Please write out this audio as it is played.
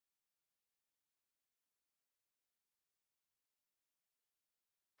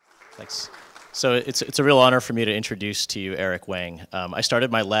Thanks. So it's a real honor for me to introduce to you Eric Wang. I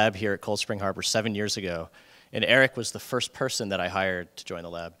started my lab here at Cold Spring Harbor 7 years ago, and Eric was the first person that I hired to join the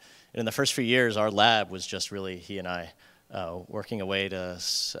lab. And in the first few years, our lab was just really he and I working away to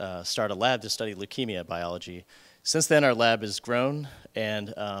start a lab to study leukemia biology. Since then, our lab has grown,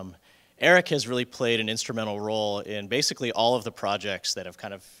 and Eric has really played an instrumental role in basically all of the projects that have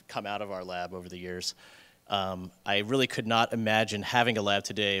kind of come out of our lab over the years. I really could not imagine having a lab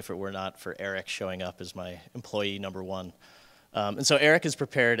today if it were not for Eric showing up as my employee #1. And so Eric has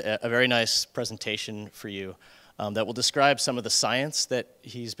prepared a very nice presentation for you that will describe some of the science that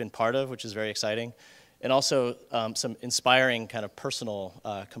he's been part of, which is very exciting, and also some inspiring kind of personal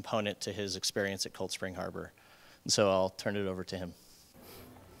component to his experience at Cold Spring Harbor. And so I'll turn it over to him.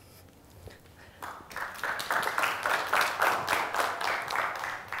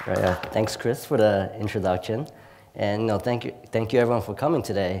 Right, thanks, Chris, for the introduction, and thank you everyone for coming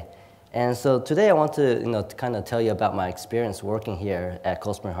today. And so today I want to kind of tell you about my experience working here at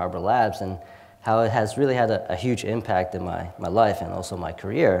Cold Spring Harbor Labs and how it has really had a huge impact in my life and also my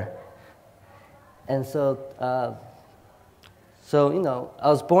career. And so, I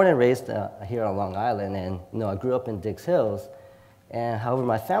was born and raised here on Long Island, and I grew up in Diggs Hills. And however,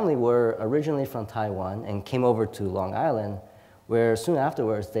 my family were originally from Taiwan and came over to Long Island, where soon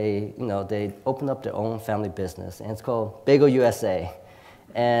afterwards they opened up their own family business, and it's called Bagel USA.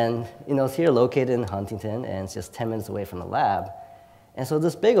 And it's here located in Huntington, and it's just 10 minutes away from the lab. And so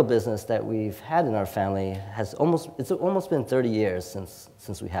this bagel business that we've had in our family it's almost been 30 years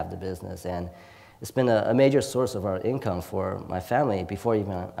since we have the business, and it's been a major source of our income for my family before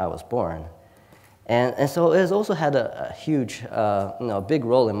even I was born. And so it has also had a huge, big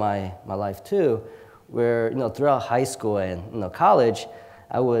role in my life too, where throughout high school and college,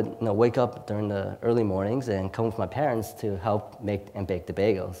 I would wake up during the early mornings and come with my parents to help make and bake the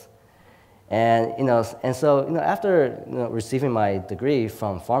bagels. And so after receiving my degree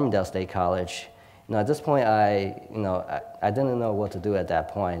from Farmingdale State College, at this point I didn't know what to do at that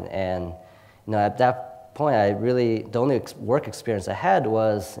point. And at that point the only work experience I had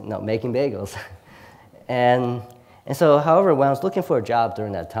was making bagels. And so, however, when I was looking for a job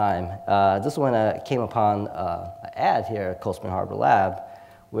during that time, this is when I came upon an ad here at Cold Spring Harbor Lab,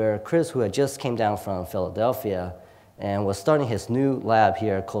 where Chris, who had just came down from Philadelphia and was starting his new lab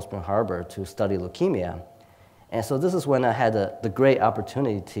here at Cold Spring Harbor to study leukemia. And so this is when I had the great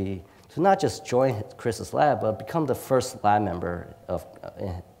opportunity to not just join Chris's lab, but become the first lab member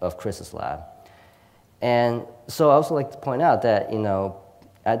of Chris's lab. And so I also like to point out that,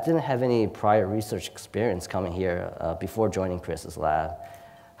 I didn't have any prior research experience coming here before joining Chris's lab.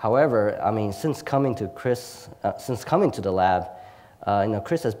 However, since coming to the lab,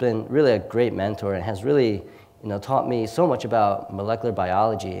 Chris has been really a great mentor and has really, taught me so much about molecular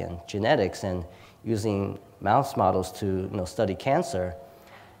biology and genetics and using mouse models to, study cancer.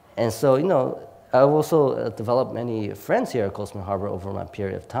 And so, I've also developed many friends here at Cold Spring Harbor over my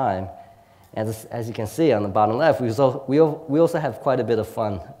period of time. And as you can see on the bottom left, we also have quite a bit of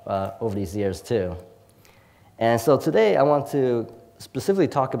fun over these years too. And so today I want to specifically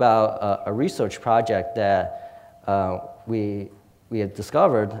talk about a research project that we had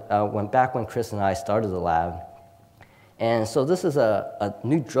discovered back when Chris and I started the lab. And so this is a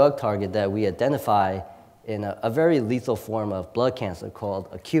new drug target that we identify in a very lethal form of blood cancer called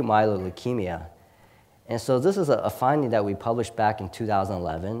acute myeloid leukemia. And so this is a finding that we published back in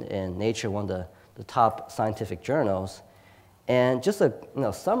 2011 in Nature, one of the top scientific journals. And just a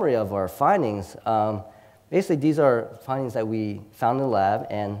summary of our findings, basically these are findings that we found in the lab,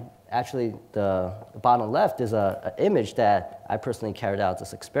 and actually the bottom left is an image that I personally carried out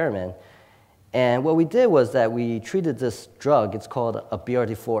this experiment. And what we did was that we treated this drug, it's called a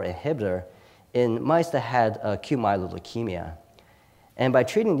BRD4 inhibitor, in mice that had acute myeloid leukemia. And by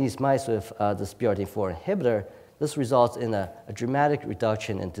treating these mice with this BRD4 inhibitor, this results in a dramatic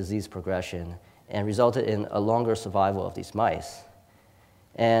reduction in disease progression and resulted in a longer survival of these mice.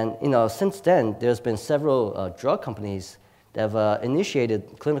 And since then, there's been several drug companies that have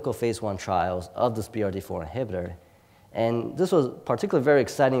initiated clinical phase 1 trials of this BRD4 inhibitor. And this was particularly very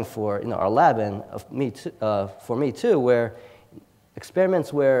exciting for our lab and for me too, where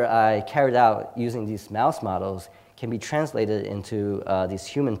experiments where I carried out using these mouse models can be translated into these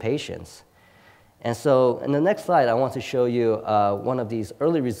human patients. And so in the next slide, I want to show you one of these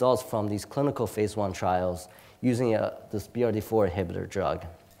early results from these clinical phase 1 trials using this BRD4 inhibitor drug.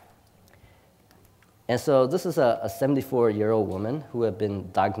 And so this is a 74-year-old woman who had been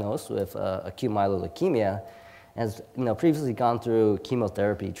diagnosed with acute myeloid leukemia, has previously gone through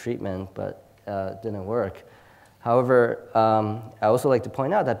chemotherapy treatment, but didn't work. However, I also like to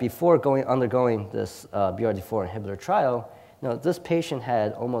point out that before undergoing this BRD4 inhibitor trial, this patient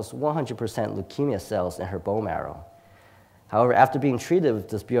had almost 100% leukemia cells in her bone marrow. However, after being treated with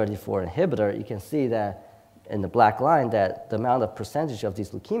this BRD4 inhibitor, you can see that in the black line that the amount of percentage of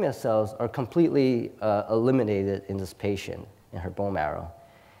these leukemia cells are completely eliminated in this patient in her bone marrow.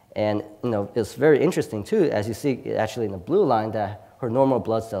 And it's very interesting too, as you see actually in the blue line, that her normal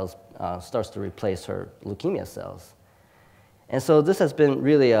blood cells starts to replace her leukemia cells. And so this has been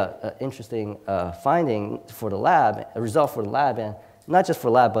really an interesting finding for the lab, a result for the lab, and not just for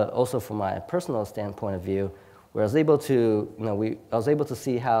lab, but also from my personal standpoint of view, where I was able to, I was able to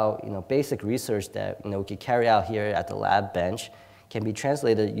see how basic research that we could carry out here at the lab bench can be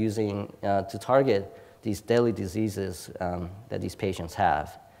translated using to target these deadly diseases that these patients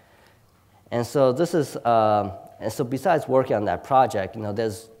have. And so this is, and so besides working on that project,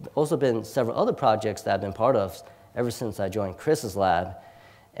 there's also been several other projects that I've been part of ever since I joined Chris's lab.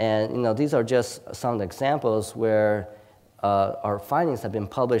 And these are just some of the examples where our findings have been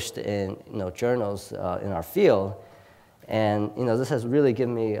published in journals in our field. And this has really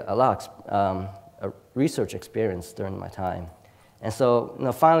given me a lot of research experience during my time. And so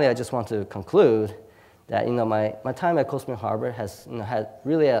finally, I just want to conclude that my time at Cold Spring Harbor has had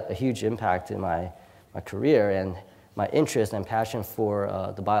really a huge impact in my career and my interest and passion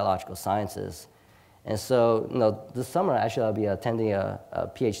for the biological sciences. And so this summer, actually, I'll be attending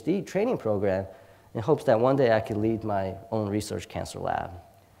a Ph.D. training program in hopes that one day I could lead my own research cancer lab.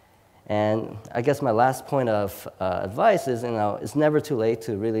 And I guess my last point of advice is, it's never too late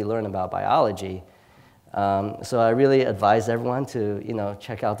to really learn about biology. So I really advise everyone to,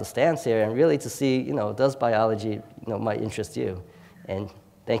 check out the stands here and really to see, does biology, might interest you. And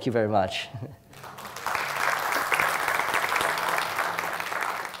thank you very much.